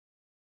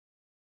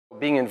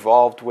being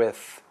involved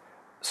with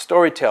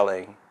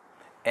storytelling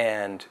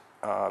and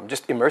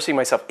just immersing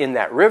myself in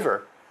that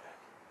river,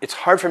 it's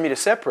hard for me to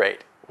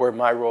separate where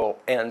my role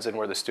ends and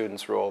where the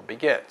student's role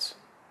begins.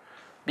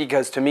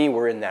 Because to me,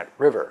 we're in that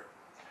river.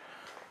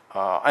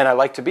 And I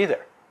like to be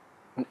there.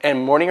 And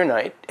morning or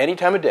night, any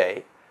time of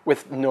day,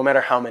 with no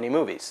matter how many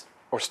movies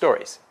or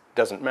stories,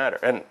 doesn't matter.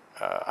 And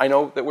I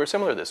know that we're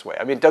similar this way.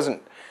 I mean, it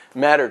doesn't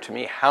matter to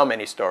me how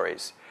many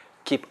stories.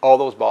 Keep all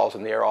those balls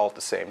in the air all at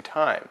the same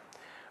time.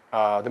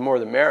 The more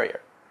the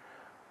merrier.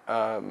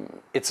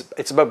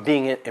 It's about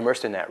being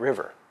immersed in that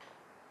river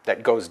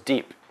that goes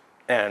deep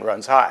and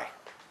runs high.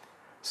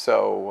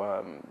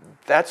 So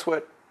that's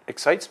what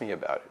excites me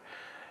about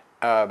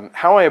it.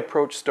 How I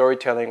approach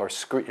storytelling or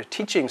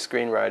teaching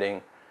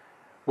screenwriting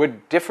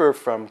would differ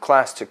from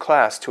class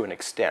to an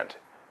extent.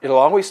 It'll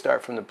always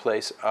start from the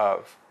place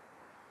of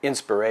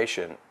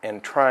inspiration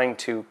and trying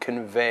to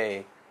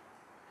convey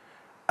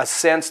a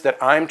sense that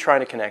I'm trying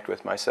to connect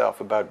with myself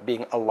about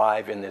being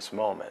alive in this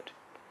moment,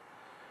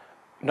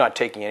 not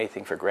taking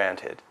anything for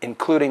granted,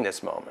 including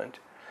this moment,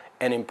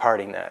 and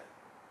imparting that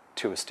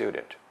to a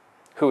student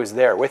who is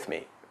there with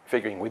me,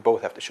 figuring we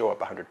both have to show up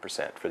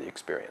 100% for the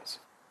experience.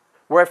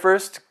 Where I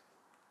first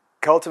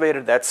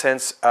cultivated that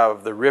sense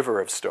of the river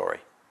of story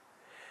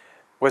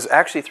was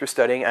actually through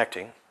studying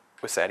acting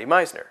with Sandy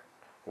Meisner.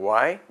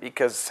 Why?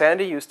 Because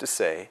Sandy used to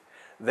say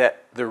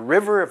that the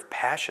river of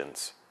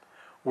passions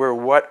were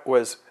what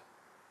was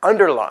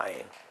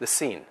underlying the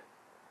scene,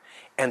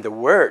 and the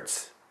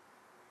words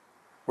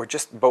were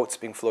just boats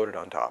being floated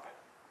on top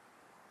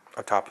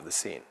of the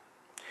scene.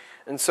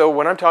 And so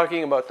when I'm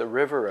talking about the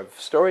river of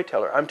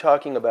storyteller, I'm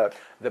talking about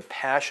the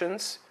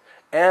passions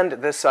and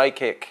the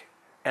psychic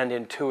and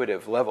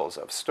intuitive levels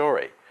of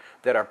story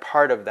that are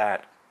part of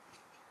that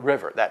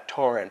river, that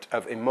torrent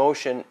of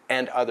emotion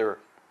and other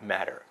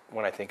matter,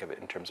 when I think of it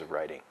in terms of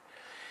writing,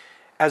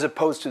 as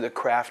opposed to the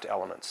craft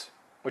elements,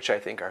 which I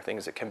think are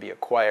things that can be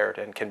acquired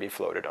and can be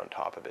floated on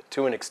top of it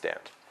to an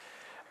extent.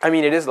 I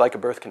mean, it is like a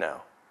birth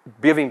canal,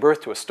 giving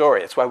birth to a story.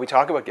 That's why we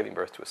talk about giving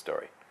birth to a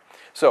story.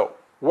 So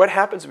what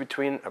happens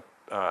between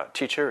a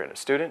teacher and a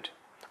student,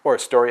 or a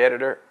story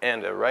editor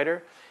and a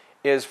writer,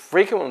 is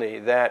frequently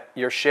that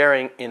you're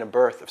sharing in a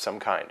birth of some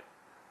kind.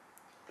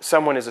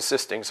 Someone is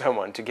assisting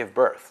someone to give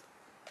birth.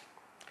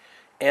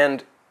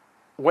 And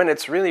when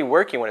it's really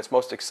working, when it's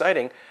most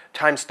exciting,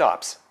 time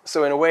stops.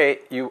 So in a way,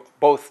 you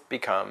both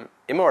become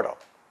immortal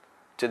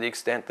to the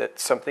extent that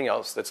something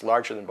else that's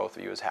larger than both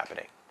of you is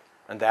happening.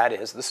 And that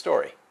is the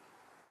story.